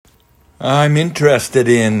I'm interested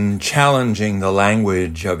in challenging the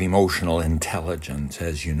language of emotional intelligence,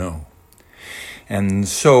 as you know. And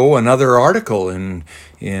so another article in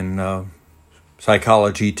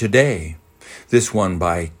Psychology Today, this one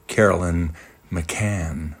by Carolyn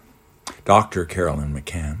McCann, Dr. Carolyn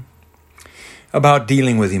McCann, about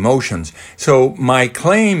dealing with emotions. So my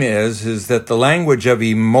claim is that the language of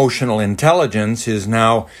emotional intelligence is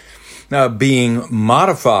now being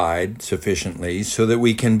modified sufficiently so that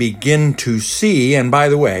we can begin to see, and by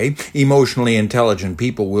the way, emotionally intelligent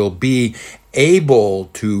people will be able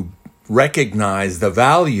to recognize the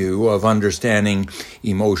value of understanding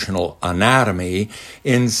emotional anatomy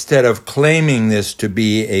instead of claiming this to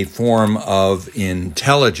be a form of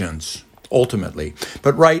intelligence, ultimately.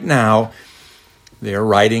 But right now, they're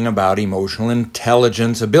writing about emotional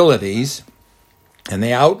intelligence abilities, and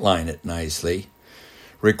they outline it nicely.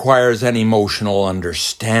 Requires an emotional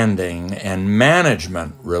understanding and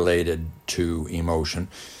management related to emotion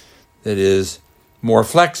that is more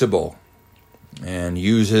flexible and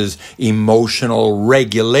uses emotional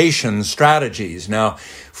regulation strategies. Now,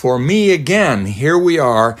 for me, again, here we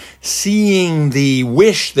are seeing the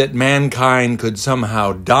wish that mankind could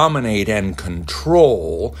somehow dominate and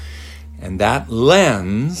control, and that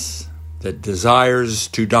lens that desires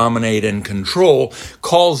to dominate and control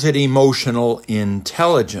calls it emotional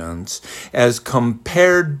intelligence, as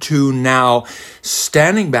compared to now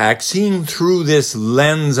standing back, seeing through this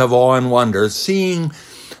lens of awe and wonder, seeing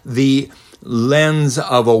the lens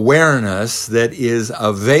of awareness that is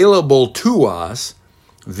available to us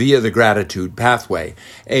via the gratitude pathway,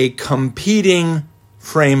 a competing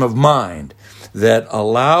frame of mind that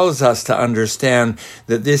allows us to understand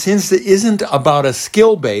that this isn't about a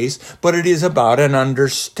skill base, but it is about an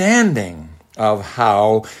understanding of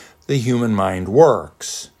how the human mind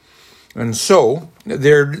works. And so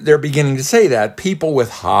they're beginning to say that people with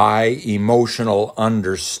high emotional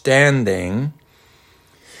understanding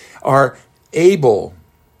are able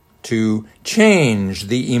to change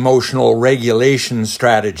the emotional regulation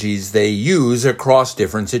strategies they use across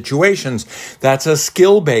different situations. That's a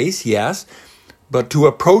skill base, yes, but to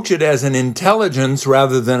approach it as an intelligence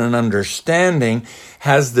rather than an understanding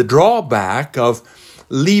has the drawback of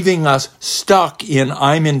leaving us stuck in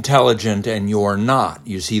I'm intelligent and you're not.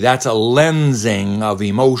 You see, that's a lensing of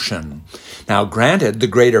emotion. Now, granted, the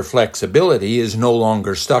greater flexibility is no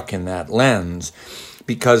longer stuck in that lens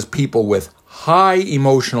because people with high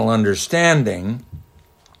emotional understanding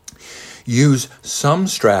use some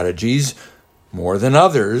strategies more than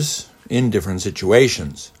others in different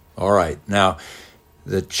situations. All right, now,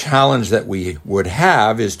 the challenge that we would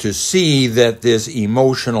have is to see that this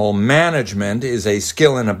emotional management is a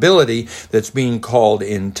skill and ability that's being called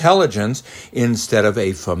intelligence instead of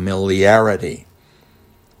a familiarity.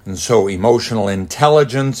 And so emotional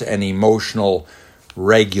intelligence and emotional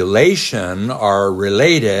regulation are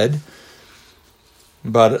related,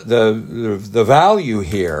 but the value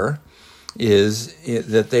here is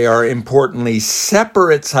that they are importantly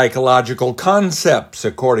separate psychological concepts,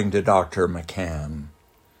 according to Dr. McCann.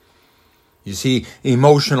 You see,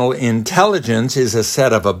 emotional intelligence is a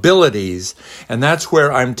set of abilities, and that's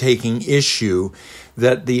where I'm taking issue,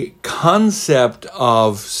 that the concept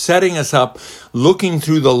of setting us up, looking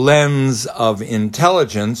through the lens of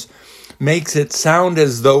intelligence, makes it sound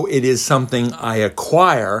as though it is something I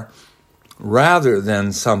acquire rather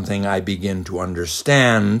than something I begin to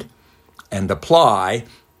understand and apply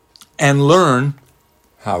and learn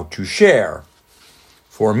how to share.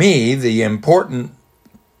 For me, the important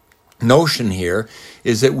notion here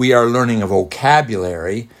is that we are learning a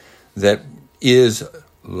vocabulary that is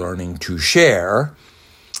learning to share,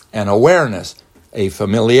 an awareness, a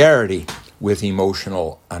familiarity with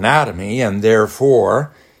emotional anatomy, and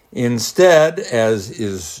therefore, instead, as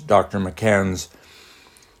is Dr. McCann's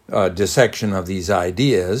dissection of these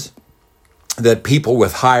ideas, that people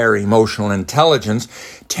with higher emotional intelligence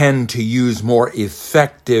tend to use more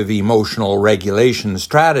effective emotional regulation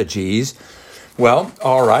strategies. Well,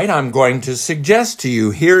 all right, I'm going to suggest to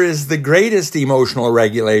you, here is the greatest emotional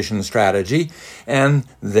regulation strategy, and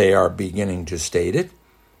they are beginning to state it,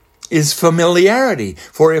 is familiarity.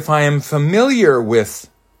 For if I am familiar with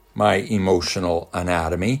my emotional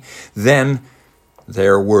anatomy, then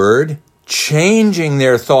their word, changing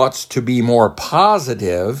their thoughts to be more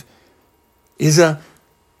positive, is a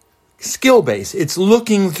skill base. It's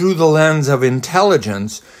looking through the lens of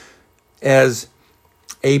intelligence as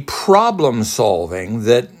a problem solving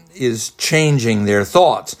that is changing their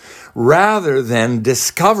thoughts rather than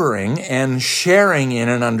discovering and sharing in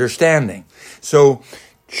an understanding. So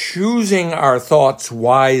choosing our thoughts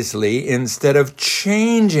wisely instead of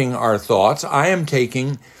changing our thoughts, I am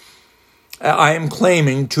taking I am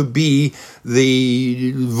claiming to be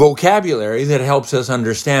the vocabulary that helps us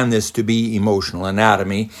understand this to be emotional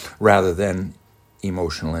anatomy rather than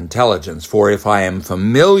emotional intelligence. For if I am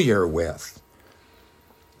familiar with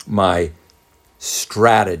my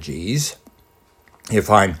strategies, if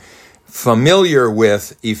I'm familiar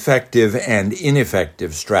with effective and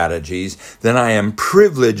ineffective strategies, then I am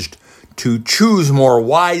privileged to choose more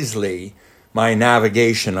wisely my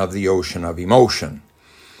navigation of the ocean of emotion.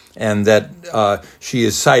 And that she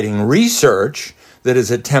is citing research that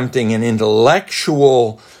is attempting an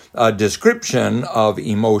intellectual description of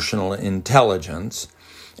emotional intelligence,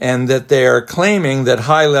 and that they are claiming that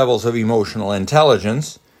high levels of emotional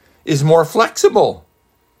intelligence is more flexible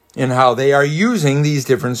in how they are using these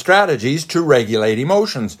different strategies to regulate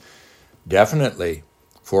emotions. Definitely,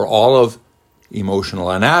 for all of emotional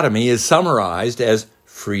anatomy is summarized as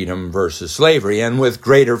freedom versus slavery, and with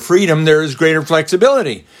greater freedom there is greater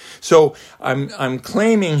flexibility. So I'm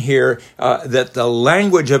claiming here that the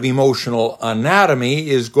language of emotional anatomy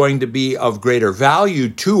is going to be of greater value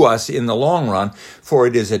to us in the long run, for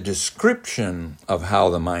it is a description of how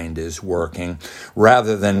the mind is working,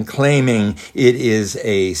 rather than claiming it is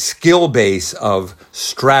a skill base of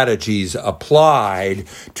strategies applied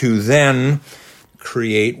to then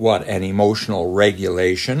create an emotional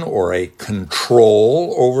regulation or a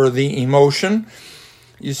control over the emotion.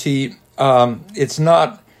 You see, it's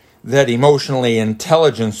not that emotionally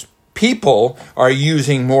intelligent people are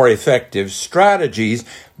using more effective strategies,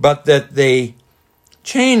 but that they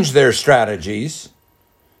change their strategies.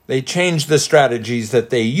 They change the strategies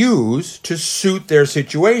that they use to suit their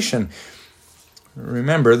situation.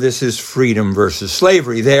 Remember, this is freedom versus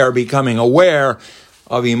slavery. They are becoming aware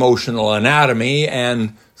of emotional anatomy,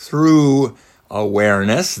 and through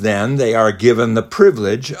awareness, then, they are given the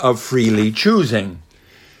privilege of freely choosing.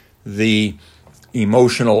 The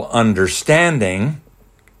emotional understanding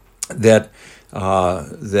that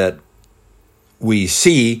we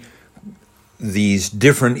see these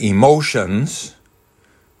different emotions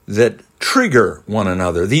that trigger one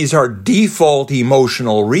another. These are default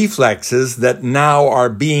emotional reflexes that now are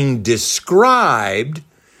being described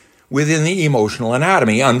within the emotional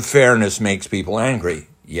anatomy. Unfairness makes people angry.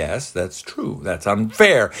 Yes, that's true. That's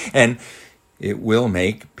unfair. And it will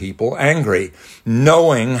make people angry.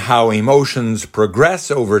 Knowing how emotions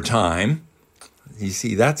progress over time, you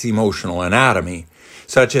see, that's emotional anatomy,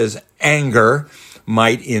 such as anger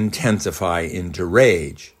might intensify into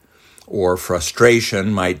rage, or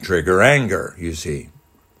frustration might trigger anger, you see.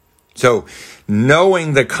 So,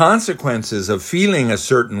 knowing the consequences of feeling a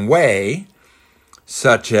certain way,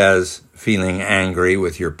 such as feeling angry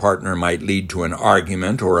with your partner might lead to an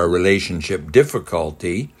argument or a relationship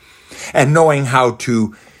difficulty, and knowing how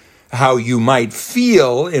you might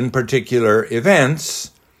feel in particular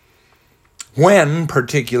events, when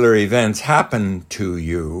particular events happen to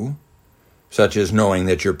you, such as knowing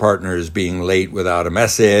that your partner is being late without a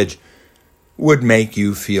message, would make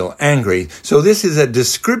you feel angry. So this is a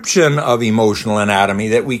description of emotional anatomy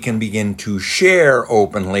that we can begin to share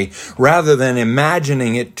openly, rather than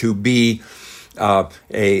imagining it to be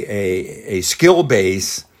a skill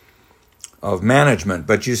base of management.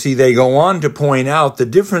 But you see, they go on to point out the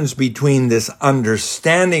difference between this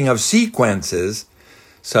understanding of sequences,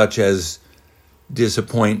 such as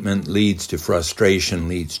disappointment leads to frustration,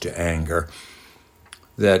 leads to anger,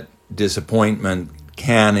 that disappointment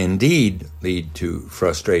can indeed lead to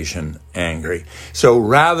frustration, angry. So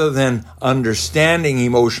rather than understanding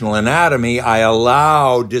emotional anatomy, I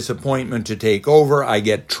allow disappointment to take over. I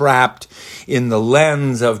get trapped in the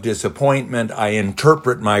lens of disappointment. I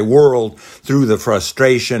interpret my world through the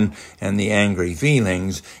frustration and the angry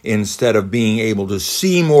feelings, instead of being able to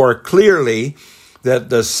see more clearly that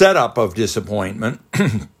the setup of disappointment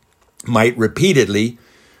might repeatedly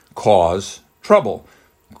cause trouble,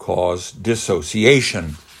 cause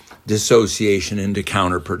dissociation into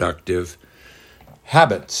counterproductive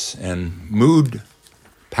habits and mood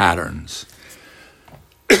patterns.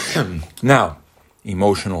 Now,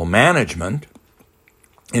 emotional management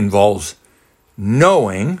involves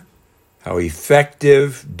knowing how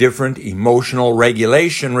effective different emotional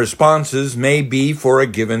regulation responses may be for a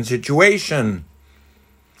given situation.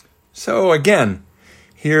 So again,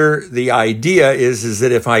 here the idea is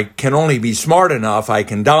that if I can only be smart enough, I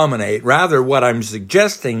can dominate. Rather, what I'm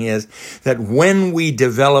suggesting is that when we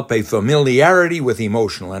develop a familiarity with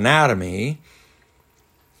emotional anatomy,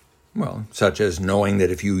 well, such as knowing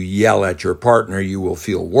that if you yell at your partner, you will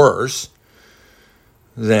feel worse,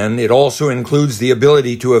 then it also includes the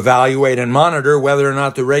ability to evaluate and monitor whether or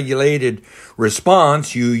not the regulated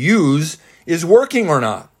response you use is working or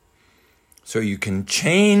not. So you can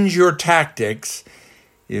change your tactics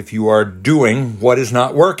if you are doing what is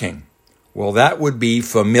not working. Well, that would be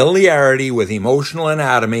familiarity with emotional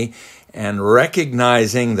anatomy and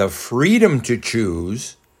recognizing the freedom to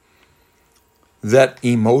choose that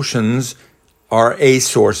emotions are a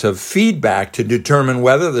source of feedback to determine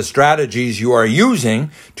whether the strategies you are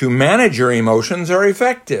using to manage your emotions are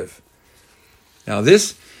effective. Now,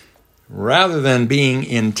 this, rather than being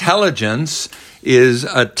intelligence, is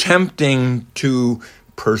attempting to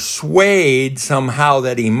persuade somehow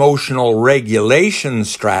that emotional regulation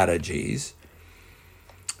strategies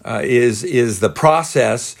is the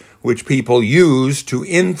process which people use to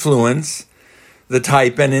influence the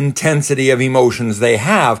type and intensity of emotions they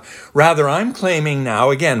have. Rather, I'm claiming now,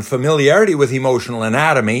 again, familiarity with emotional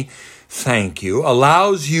anatomy, thank you,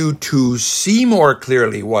 allows you to see more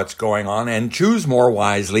clearly what's going on and choose more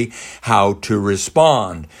wisely how to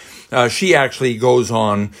respond. She actually goes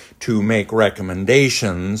on to make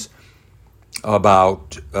recommendations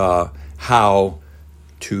about how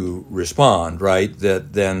to respond, right?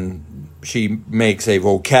 That then she makes a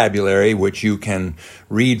vocabulary which you can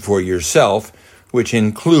read for yourself, which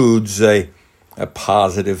includes a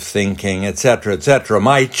positive thinking, etc., etc.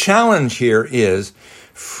 My challenge here is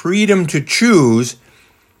freedom to choose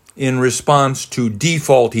in response to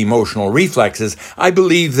default emotional reflexes. I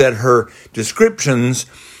believe that her descriptions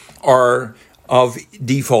are of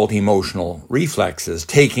default emotional reflexes.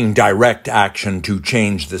 Taking direct action to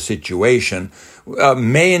change the situation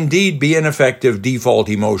may indeed be an effective default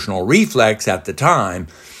emotional reflex at the time,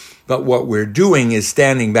 but what we're doing is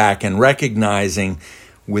standing back and recognizing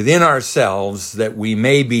within ourselves that we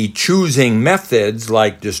may be choosing methods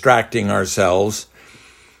like distracting ourselves,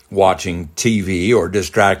 watching TV, or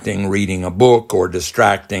distracting reading a book, or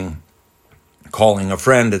distracting calling a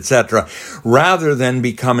friend, etc., rather than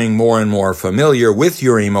becoming more and more familiar with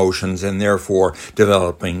your emotions and therefore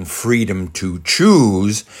developing freedom to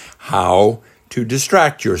choose how to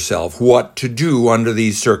distract yourself, what to do under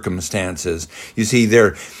these circumstances. You see,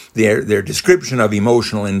 their description of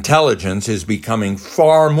emotional intelligence is becoming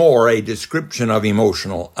far more a description of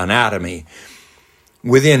emotional anatomy.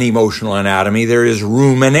 Within emotional anatomy, there is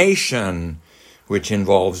rumination, which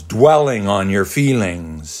involves dwelling on your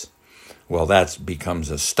feelings. Well, that becomes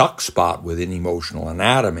a stuck spot within emotional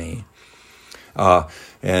anatomy.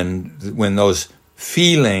 And when those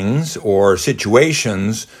feelings or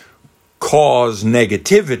situations cause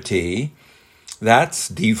negativity, that's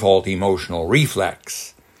default emotional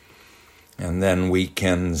reflex. And then we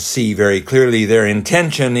can see very clearly their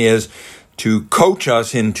intention is to coach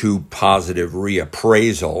us into positive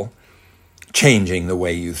reappraisal, changing the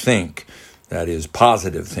way you think. That is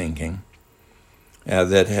positive thinking.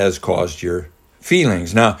 That has caused your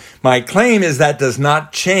feelings. Now, my claim is that does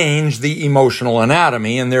not change the emotional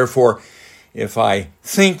anatomy, and therefore, if I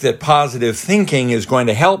think that positive thinking is going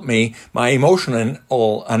to help me, my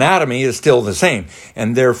emotional anatomy is still the same,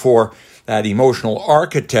 and therefore, that emotional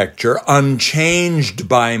architecture, unchanged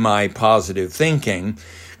by my positive thinking,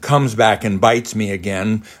 comes back and bites me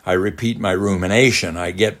again. I repeat my rumination.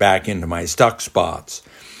 I get back into my stuck spots.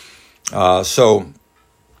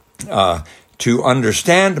 To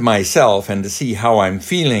understand myself and to see how I'm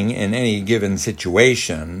feeling in any given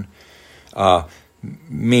situation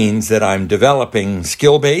means that I'm developing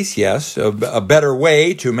skill base, yes, a better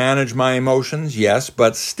way to manage my emotions, yes,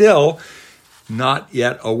 but still not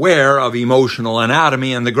yet aware of emotional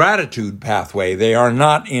anatomy and the gratitude pathway. They are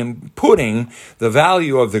not inputting the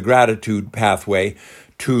value of the gratitude pathway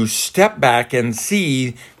to step back and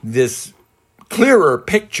see this clearer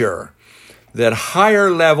picture that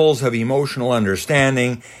higher levels of emotional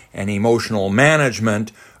understanding and emotional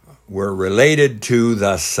management were related to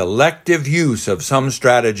the selective use of some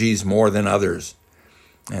strategies more than others.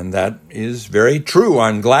 And that is very true.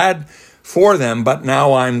 I'm glad for them, but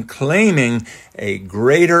now I'm claiming a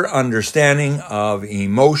greater understanding of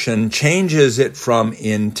emotion changes it from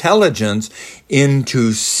intelligence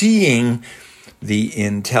into seeing the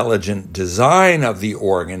intelligent design of the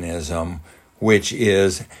organism, which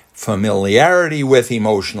is familiarity with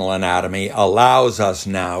emotional anatomy allows us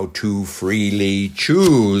now to freely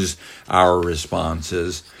choose our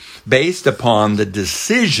responses based upon the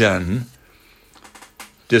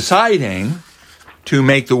deciding to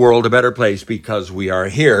make the world a better place because we are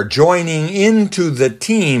here, joining into the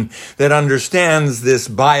team that understands this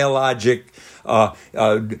biologic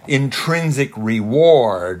intrinsic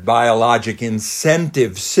reward, biologic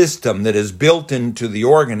incentive system that is built into the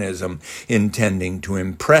organism intending to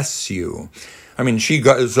impress you. I mean, she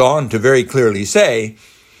goes on to very clearly say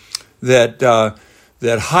that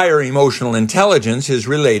higher emotional intelligence is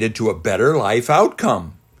related to a better life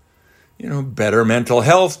outcome. better mental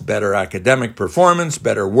health, better academic performance,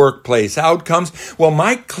 better workplace outcomes. Well,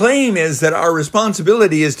 my claim is that our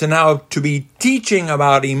responsibility is to be teaching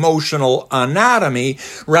about emotional anatomy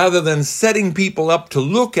rather than setting people up to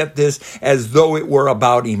look at this as though it were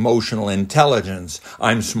about emotional intelligence.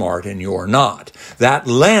 I'm smart and you're not. That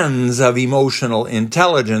lens of emotional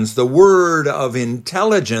intelligence, the word of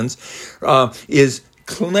intelligence, is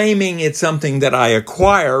claiming it's something that I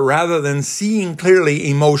acquire rather than seeing clearly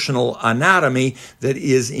emotional anatomy that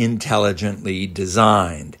is intelligently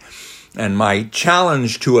designed. And my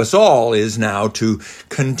challenge to us all is now to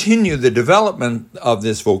continue the development of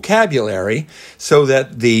this vocabulary so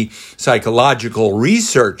that the psychological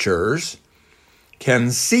researchers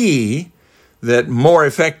can see that more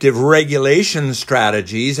effective regulation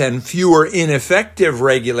strategies and fewer ineffective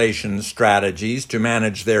regulation strategies to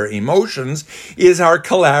manage their emotions is our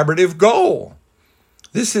collaborative goal.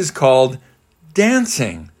 This is called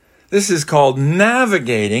dancing. This is called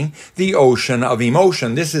navigating the ocean of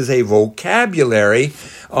emotion. This is a vocabulary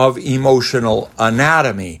of emotional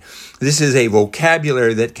anatomy. This is a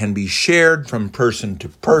vocabulary that can be shared from person to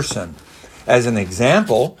person. As an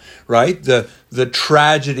example, right, the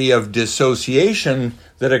tragedy of dissociation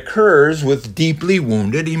that occurs with deeply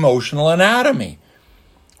wounded emotional anatomy,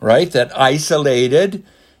 right, that isolated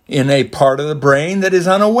in a part of the brain that is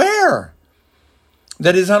unaware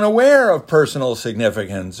of personal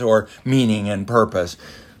significance or meaning and purpose.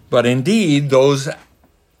 But indeed, those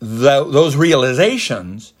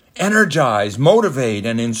realizations energize, motivate,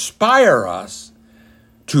 and inspire us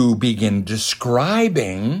to begin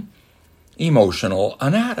describing emotional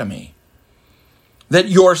anatomy. That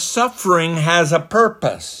your suffering has a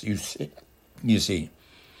purpose, you see.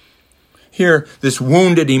 Here, this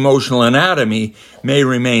wounded emotional anatomy may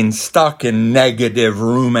remain stuck in negative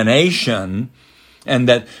rumination, and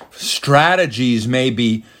that strategies may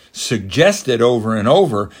be suggested over and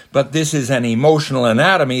over, but this is an emotional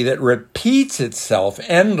anatomy that repeats itself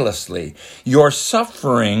endlessly. Your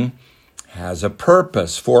suffering has a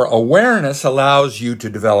purpose, for awareness allows you to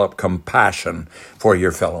develop compassion for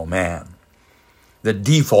your fellow man. The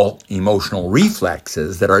default emotional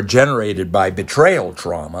reflexes that are generated by betrayal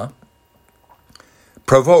trauma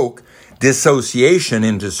provoke dissociation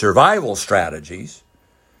into survival strategies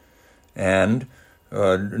and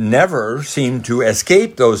never seem to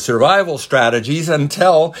escape those survival strategies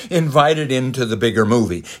until invited into the bigger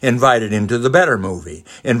movie, invited into the better movie,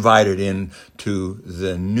 invited into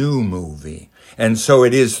the new movie. And so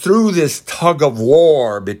it is through this tug of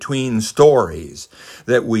war between stories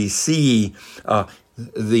that we see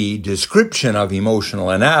the description of emotional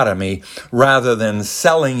anatomy rather than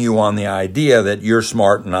selling you on the idea that you're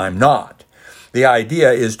smart and I'm not. The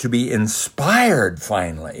idea is to be inspired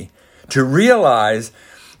finally to realize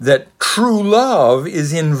that true love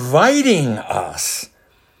is inviting us.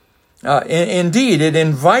 Indeed, it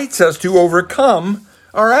invites us to overcome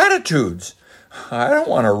our attitudes. I don't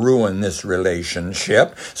want to ruin this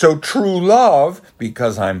relationship. So true love,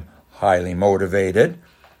 because I'm highly motivated,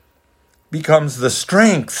 becomes the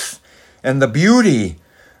strength and the beauty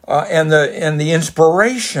and the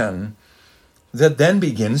inspiration that then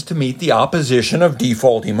begins to meet the opposition of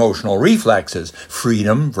default emotional reflexes,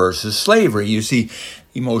 freedom versus slavery. You see,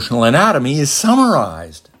 emotional anatomy is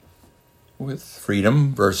summarized with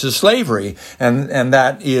freedom versus slavery, and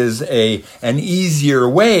that is an easier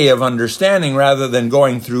way of understanding rather than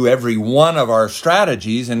going through every one of our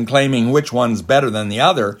strategies and claiming which one's better than the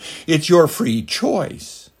other. It's your free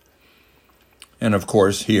choice. And of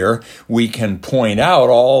course, here we can point out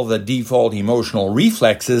all the default emotional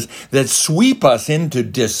reflexes that sweep us into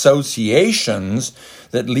dissociations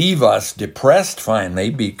that leave us depressed finally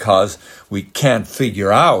because we can't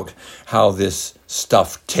figure out how this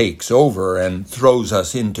stuff takes over and throws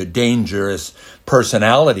us into dangerous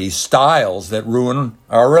personality styles that ruin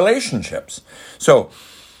our relationships. So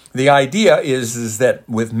the idea is that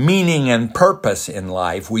with meaning and purpose in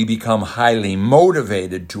life, we become highly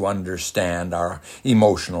motivated to understand our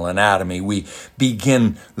emotional anatomy. We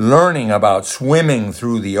begin learning about swimming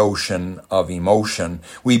through the ocean of emotion.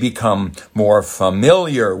 We become more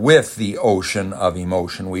familiar with the ocean of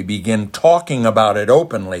emotion. We begin talking about it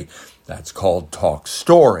openly. That's called talk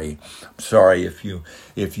story. I'm sorry if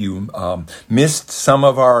you missed some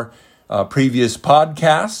of our previous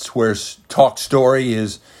podcasts where talk story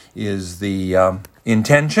is the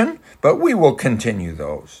intention, but we will continue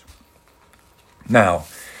those. Now,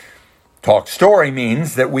 talk story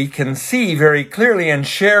means that we can see very clearly and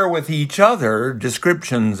share with each other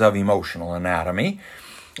descriptions of emotional anatomy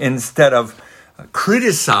instead of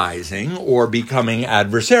criticizing or becoming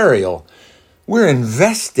adversarial. We're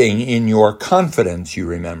investing in your confidence, you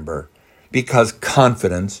remember. because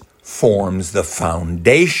confidence forms the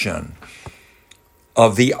foundation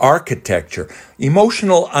of the architecture.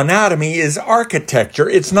 Emotional anatomy is architecture.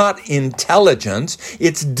 It's not intelligence,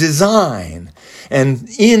 it's design. And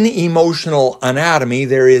in emotional anatomy,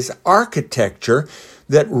 there is architecture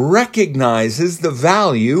that recognizes the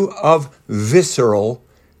value of visceral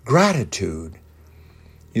gratitude.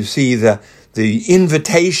 You see, the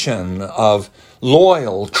invitation of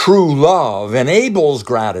loyal, true love enables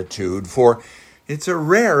gratitude, for it's a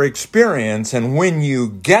rare experience, and when you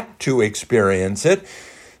get to experience it,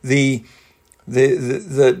 the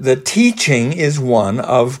teaching is one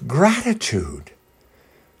of gratitude.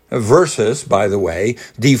 Versus, by the way,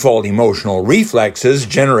 default emotional reflexes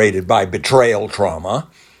generated by betrayal trauma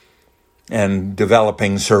and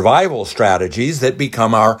developing survival strategies that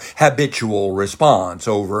become our habitual response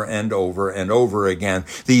over and over and over again.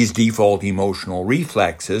 These default emotional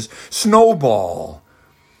reflexes snowball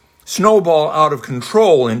out of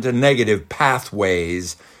control into negative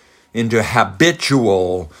pathways, into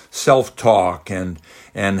habitual self-talk and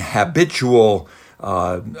habitual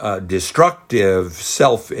destructive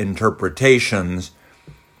self-interpretations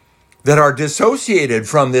that are dissociated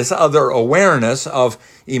from this other awareness of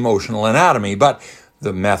emotional anatomy. But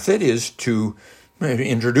the method is to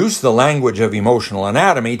introduce the language of emotional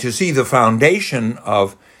anatomy to see the foundation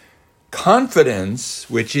of confidence,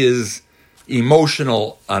 which is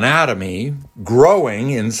emotional anatomy,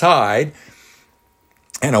 growing inside,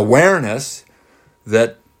 and awareness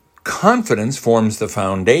that confidence forms the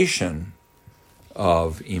foundation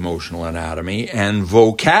of emotional anatomy, and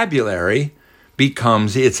vocabulary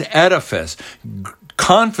becomes its edifice.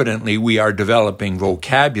 Confidently, we are developing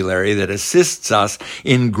vocabulary that assists us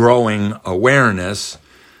in growing awareness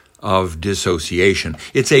of dissociation.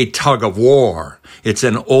 It's a tug of war. It's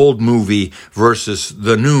an old movie versus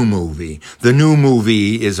the new movie. The new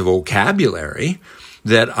movie is a vocabulary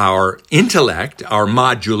that our intellect, our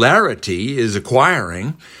modularity is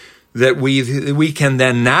acquiring, that we can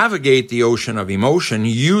then navigate the ocean of emotion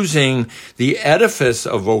using the edifice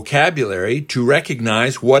of vocabulary to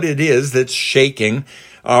recognize what it is that's shaking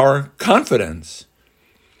our confidence.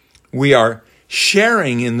 We are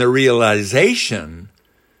sharing in the realization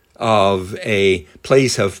of a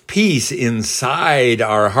place of peace inside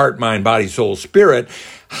our heart, mind, body, soul, spirit.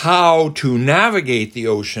 How to navigate the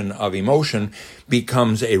ocean of emotion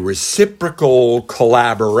becomes a reciprocal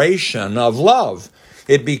collaboration of love.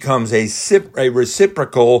 It becomes a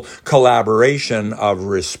reciprocal collaboration of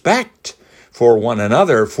respect for one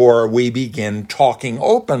another, for we begin talking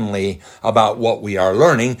openly about what we are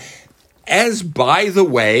learning. As, by the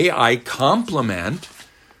way, I compliment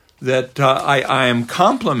that I am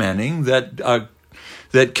complimenting that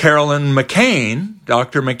Carolyn McCain,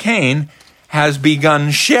 Dr. McCain, has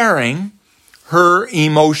begun sharing her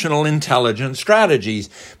emotional intelligence strategies.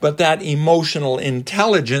 But that emotional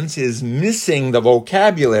intelligence is missing the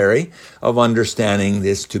vocabulary of understanding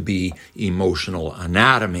this to be emotional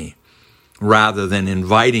anatomy, rather than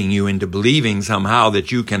inviting you into believing somehow that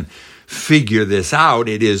you can figure this out.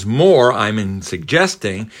 It is more, I'm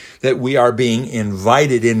suggesting, that we are being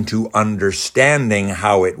invited into understanding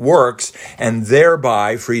how it works, and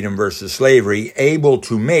thereby, freedom versus slavery, able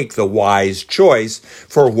to make the wise choice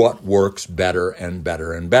for what works better and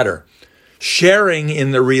better and better. Sharing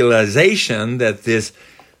in the realization that this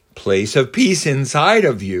place of peace inside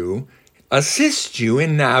of you assists you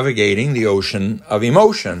in navigating the ocean of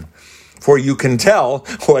emotion. For you can tell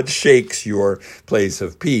what shakes your place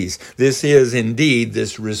of peace. This is indeed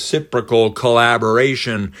this reciprocal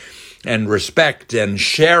collaboration and respect and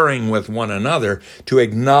sharing with one another to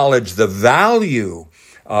acknowledge the value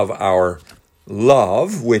of our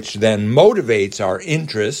love, which then motivates our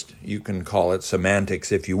interest. You can call it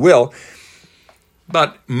semantics if you will,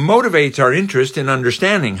 but motivates our interest in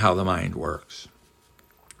understanding how the mind works.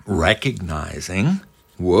 Recognizing,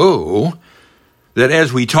 that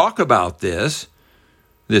as we talk about this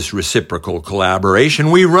reciprocal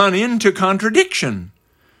collaboration, we run into contradiction.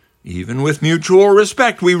 Even with mutual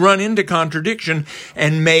respect, we run into contradiction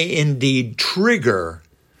and may indeed trigger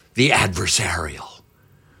the adversarial,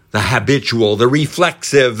 the habitual, the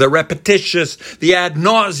reflexive, the repetitious, the ad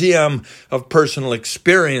nauseum of personal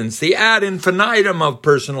experience, the ad infinitum of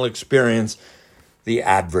personal experience, the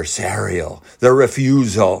adversarial, the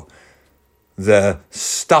refusal, the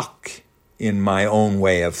stuck in my own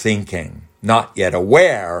way of thinking, not yet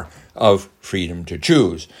aware of freedom to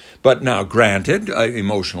choose. But now, granted,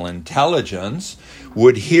 emotional intelligence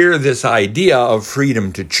would hear this idea of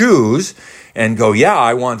freedom to choose and go, yeah,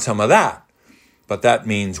 I want some of that. But that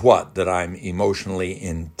means what? That I'm emotionally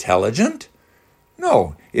intelligent?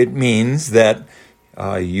 No, it means that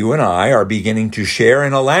you and I are beginning to share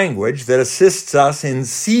in a language that assists us in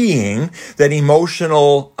seeing that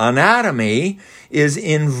emotional anatomy is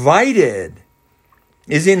inviting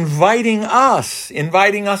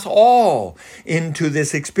us all into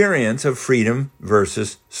this experience of freedom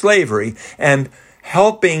versus slavery, and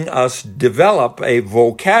helping us develop a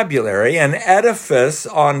vocabulary, an edifice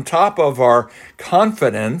on top of our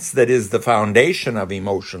confidence that is the foundation of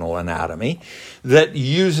emotional anatomy, that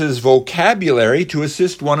uses vocabulary to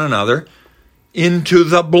assist one another into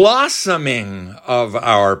the blossoming of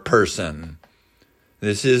our person.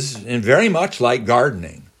 This is very much like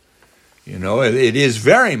gardening. It is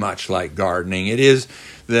very much like gardening. It is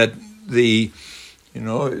that the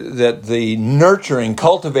nurturing,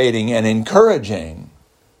 cultivating, and encouraging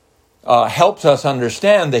helps us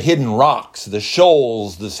understand the hidden rocks, the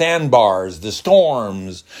shoals, the sandbars, the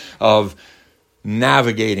storms of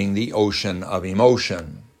navigating the ocean of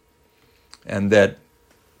emotion. And that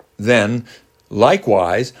then,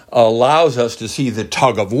 likewise, allows us to see the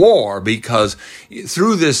tug of war, because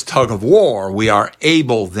through this tug of war, we are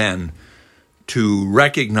able then to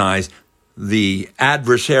recognize the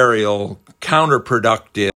adversarial, counterproductive